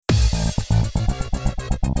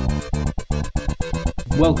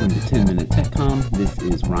Welcome to 10 Minute TechCom. This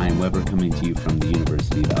is Ryan Weber coming to you from the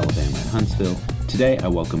University of Alabama at Huntsville. Today I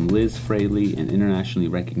welcome Liz Fraley, an internationally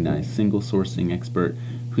recognized single sourcing expert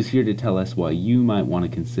who's here to tell us why you might want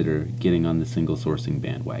to consider getting on the single sourcing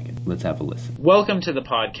bandwagon. Let's have a listen. Welcome to the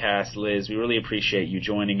podcast, Liz. We really appreciate you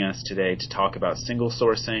joining us today to talk about single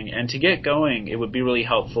sourcing. And to get going, it would be really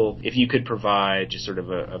helpful if you could provide just sort of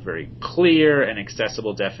a very clear and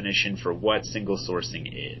accessible definition for what single sourcing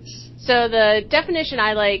is. So the definition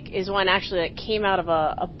I like is one actually that came out of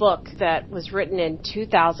a book that was written in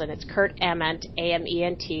 2000. It's Kurt Ament,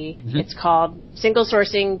 A-M-E-N-T. Mm-hmm. It's called Single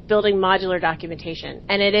Sourcing, Building Modular Documentation.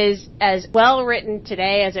 And it is as well written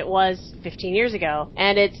today as it was 15 years ago.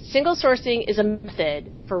 And it's single sourcing is a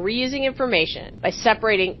method for reusing information by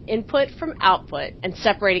separating input from output and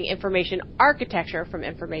separating information architecture from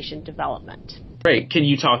information development. Great. Can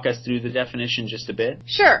you talk us through the definition just a bit?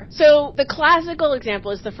 Sure. So the classical example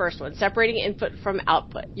is the first one, separating input from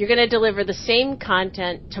output. You're going to deliver the same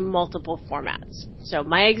content to multiple formats. So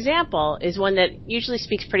my example is one that usually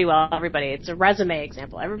speaks pretty well to everybody. It's a resume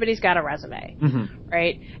example. Everybody's got a resume,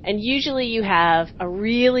 right? And usually you have a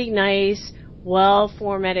really nice,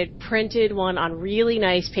 well-formatted, printed one on really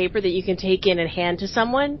nice paper that you can take in and hand to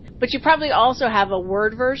someone. But you probably also have a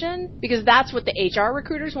Word version because that's what the HR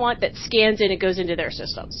recruiters want that scans in and goes into their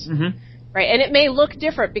systems. Right? And it may look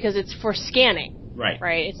different because it's for scanning.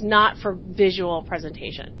 Right? It's not for visual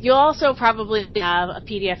presentation. You'll also probably have a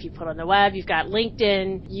PDF you put on the web. You've got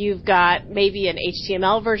LinkedIn. You've got maybe an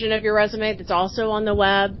HTML version of your resume that's also on the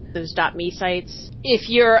web, those .me sites. If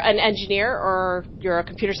you're an engineer or you're a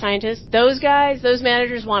computer scientist, those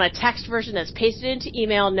managers want a text version that's pasted into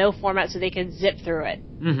email, no format, so they can zip through it.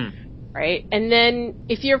 Right? And then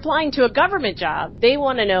if you're applying to a government job, they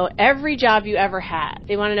want to know every job you ever had.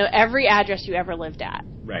 They want to know every address you ever lived at.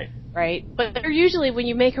 Right? But they're usually, when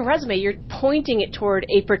you make a resume, you're pointing it toward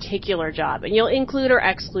a particular job. And you'll include or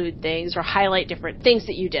exclude things or highlight different things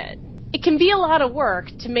that you did. It can be a lot of work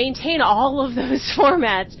to maintain all of those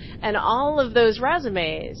formats and all of those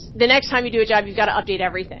resumes. The next time you do a job, you've got to update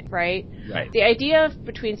everything, right? The idea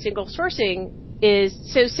between single sourcing is,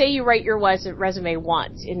 so say you write your resume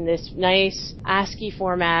once in this nice ASCII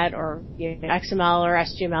format or XML or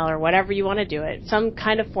SGML or whatever you want to do it, some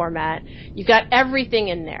kind of format. You've got everything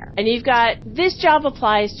in there. And you've got, this job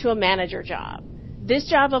applies to a manager job. This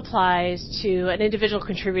job applies to an individual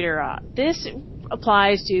contributor job. This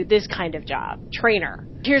applies to this kind of job, trainer.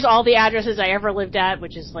 Here's all the addresses I ever lived at,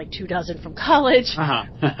 which is like 24 from college,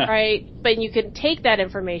 right? But you can take that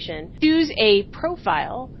information, choose a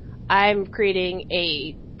profile. I'm creating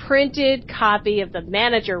a printed copy of the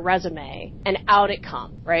manager resume, and out it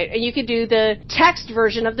comes, right? And you could do the text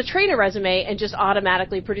version of the trainer resume and just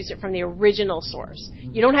automatically produce it from the original source.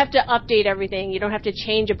 You don't have to update everything. You don't have to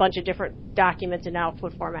change a bunch of different documents and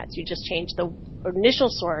output formats. You just change the initial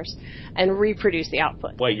source and reproduce the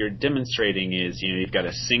output. What you're demonstrating is, you've got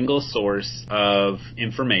a single source of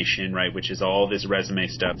information, right, which is all this resume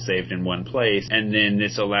stuff saved in one place, and then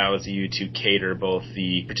this allows you to cater both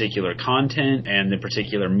the particular content and the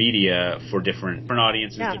particular media for different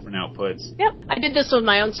audiences, different outputs. Yep. I did this with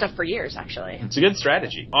my own stuff for years, actually. It's a good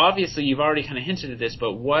strategy. Obviously, you've already kind of hinted at this,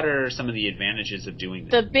 but what are some of the advantages of doing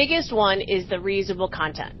this? The biggest one is the reusable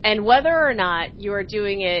content. And whether or not you are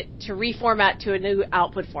doing it to reformat to a new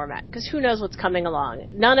output format, because who knows what's coming along.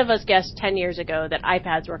 None of us guessed 10 years ago that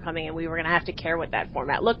iPads were coming and we were going to have to care what that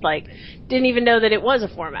format looked like. Didn't even know that it was a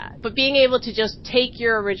format. But being able to just take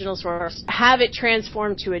your original source, have it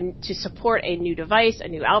transformed to support a new device, a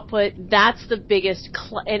new output, that's the biggest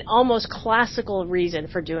and almost classical reason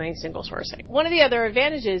for doing single sourcing. One of the other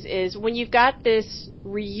advantages is when you've got this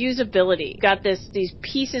reusability, you've got these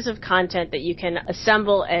pieces of content that you can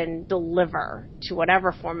assemble and deliver to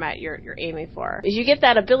whatever format you're aiming for, is you get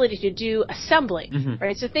that ability to do assembly,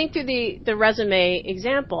 right? So think through the resume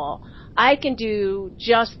example. I can do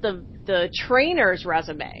just the trainer's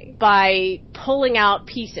resume by pulling out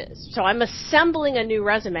pieces. So I'm assembling a new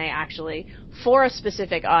resume, actually, for a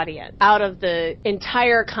specific audience out of the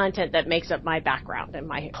entire content that makes up my background and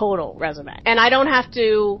my total resume. And I don't have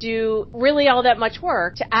to do really all that much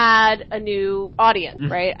work to add a new audience,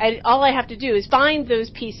 right? All I have to do is find those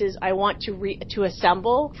pieces I want to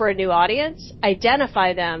assemble for a new audience,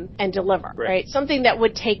 identify them, and deliver, right? Something that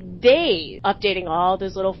would take days updating all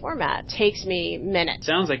those little formats takes me minutes.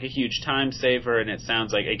 Sounds like a huge time saver, and it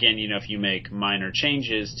sounds like, again, if you make minor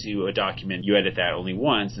changes to a document, you edit that only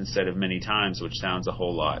once instead of many times, which sounds a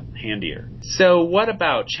whole lot handier. So what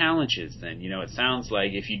about challenges then? It sounds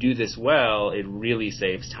like if you do this well, it really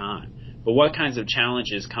saves time. But what kinds of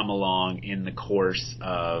challenges come along in the course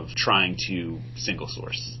of trying to single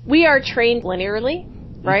source? We are trained linearly.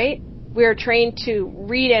 right? We're trained to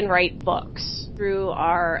read and write books through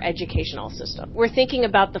our educational system. We're thinking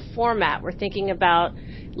about the format. We're thinking about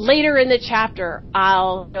later in the chapter,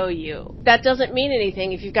 I'll show you. That doesn't mean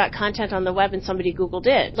anything if you've got content on the web and somebody Googled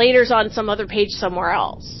it. Later's on some other page somewhere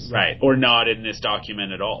else. Right. Or not in this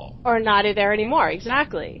document at all. Or not there anymore.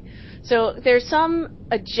 Exactly. So there's some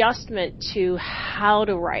adjustment to how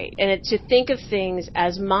to write and to think of things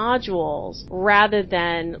as modules rather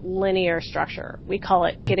than linear structure. We call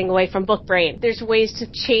it getting away from book brain. There's ways to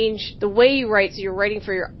change the way you write so you're writing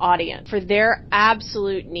for your audience, for their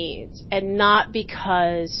absolute needs, and not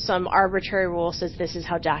because some arbitrary rule says this is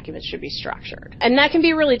how documents should be structured. And that can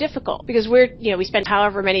be really difficult because we spent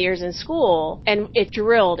however many years in school and it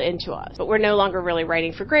drilled into us. But we're no longer really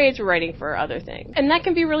writing for grades, we're writing for other things. And that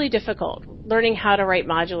can be really difficult, learning how to write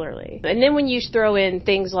modularly. And then when you throw in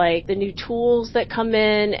things like the new tools that come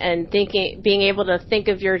in and being able to think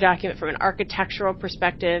of your document from an architectural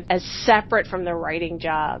perspective as separate from the writing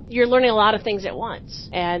job, you're learning a lot of things at once.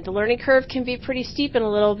 And the learning curve can be pretty steep and a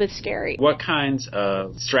little bit scary. What kinds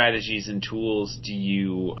of strategies and tools do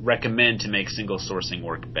you recommend to make single sourcing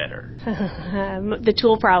work better? The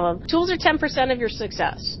tool problem. Tools are 10% of your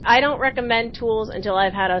success. I don't recommend tools until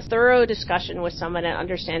I've had a thorough discussion with someone and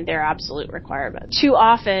understand their absolute requirements. Too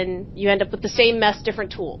often, you end up with the same mess,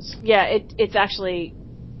 different tools. Yeah, it's actually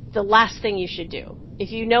the last thing you should do.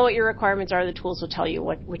 If you know what your requirements are, the tools will tell you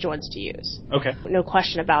which ones to use. Okay. No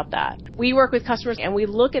question about that. We work with customers and we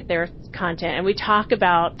look at their content and we talk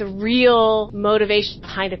about the real motivation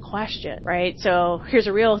behind a question, right? So here's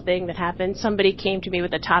a real thing that happened. Somebody came to me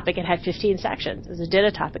with a topic and had 15 sections. As a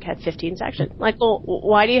data topic had 15 sections. Like, well,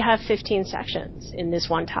 why do you have 15 sections in this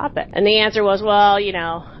one topic? And the answer was, well,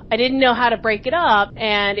 I didn't know how to break it up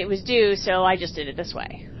and it was due, so I just did it this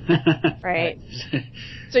way. Right?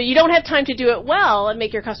 So you don't have time to do it well and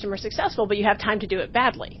make your customer successful, but you have time to do it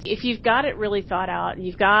badly. If you've got it really thought out,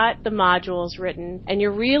 you've got the modules written, and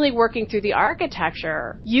you're really working through the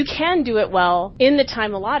architecture, you can do it well in the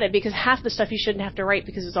time allotted because half the stuff you shouldn't have to write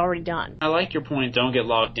because it's already done. I like your point. Don't get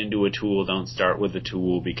locked into a tool. Don't start with a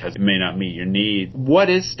tool because it may not meet your needs. What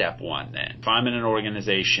is step one then? If I'm in an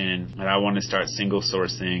organization and I want to start single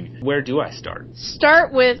sourcing, where do I start?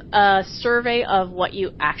 Start with a survey of what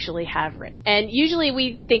you actually have written. And usually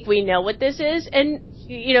we think we know what this is, and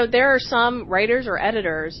there are some writers or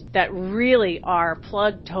editors that really are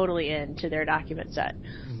plugged totally into their document set,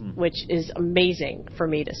 which is amazing for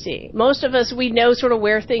me to see. Most of us, we know sort of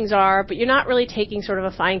where things are, but you're not really taking sort of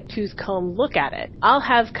a fine-tooth comb look at it. I'll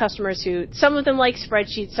have customers who, some of them like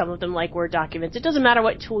spreadsheets, some of them like Word documents. It doesn't matter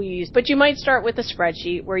what tool you use, but you might start with a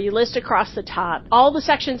spreadsheet where you list across the top all the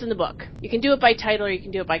sections in the book. You can do it by title or you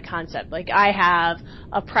can do it by concept. Like I have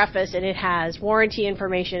a preface and it has warranty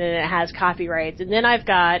information and it has copyrights, and then I've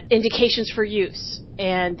got indications for use,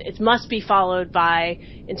 and it must be followed by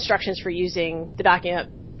instructions for using the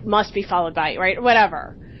document. Must be followed by, right?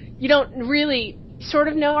 Whatever. You don't really sort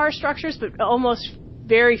of know our structures, but almost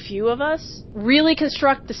very few of us really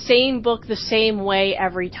construct the same book the same way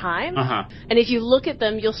every time. And if you look at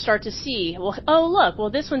them, you'll start to see,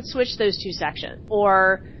 this one switched those two sections.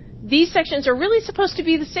 Or these sections are really supposed to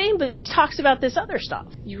be the same, but it talks about this other stuff.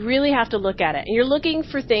 You really have to look at it. And you're looking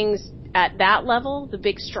for things at that level, the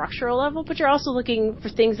big structural level, but you're also looking for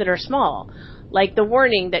things that are small. Like the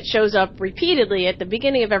warning that shows up repeatedly at the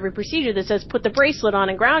beginning of every procedure that says, put the bracelet on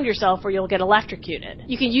and ground yourself or you'll get electrocuted.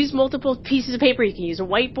 You can use multiple pieces of paper. You can use a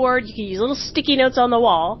whiteboard. You can use little sticky notes on the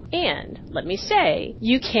wall. And, let me say,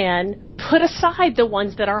 you can put aside the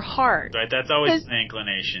ones that are hard. Right, that's always an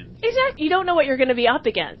inclination. Exactly. You don't know what you're going to be up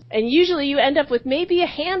against. And usually you end up with maybe a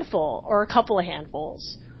handful or a couple of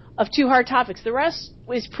handfuls of too hard topics. The rest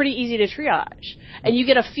is pretty easy to triage. And you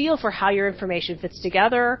get a feel for how your information fits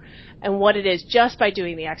together and what it is just by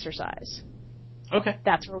doing the exercise. Okay.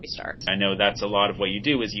 That's where we start. I know that's a lot of what you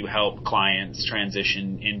do is you help clients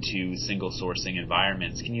transition into single sourcing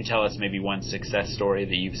environments. Can you tell us maybe one success story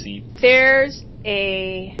that you've seen? There's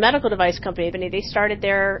a medical device company. They started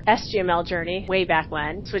their SGML journey way back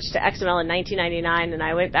when, switched to XML in 1999, and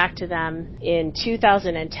I went back to them in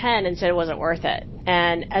 2010 and said it wasn't worth it.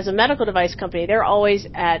 And as a medical device company, they're always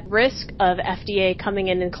at risk of FDA coming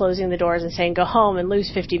in and closing the doors and saying, go home and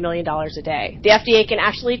lose $50 million a day. The FDA can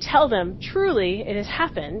actually tell them, truly, it has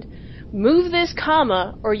happened. Move this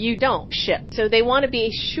comma or you don't ship. So they want to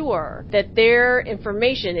be sure that their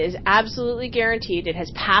information is absolutely guaranteed. It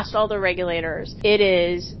has passed all the regulators. It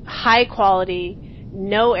is high quality,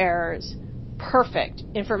 no errors, perfect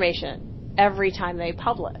information. every time they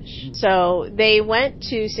publish. So they went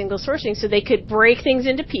to single sourcing so they could break things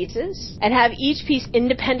into pieces and have each piece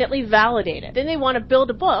independently validated. Then they want to build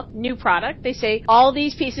a book, new product. They say, all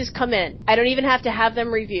these pieces come in. I don't even have to have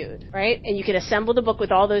them reviewed, right? And you can assemble the book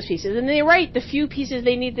with all those pieces. And they write the few pieces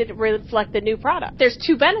they need to reflect the new product. There's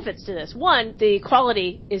two benefits to this. One, the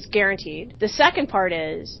quality is guaranteed. The second part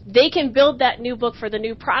is they can build that new book for the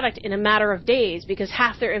new product in a matter of days because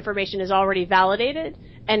half their information is already validated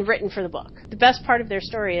and written for the book. The best part of their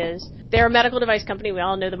story is they're a medical device company. We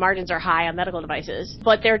all know the margins are high on medical devices.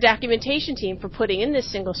 But their documentation team for putting in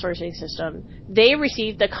this single sourcing system, they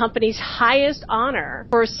received the company's highest honor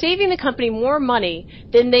for saving the company more money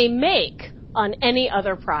than they make on any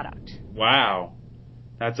other product. Wow.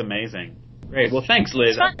 That's amazing. Great. Well, thanks,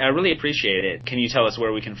 Liz. I really appreciate it. Can you tell us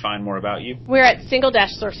where we can find more about you? We're at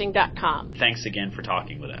single-sourcing.com. Thanks again for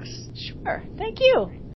talking with us. Sure. Thank you.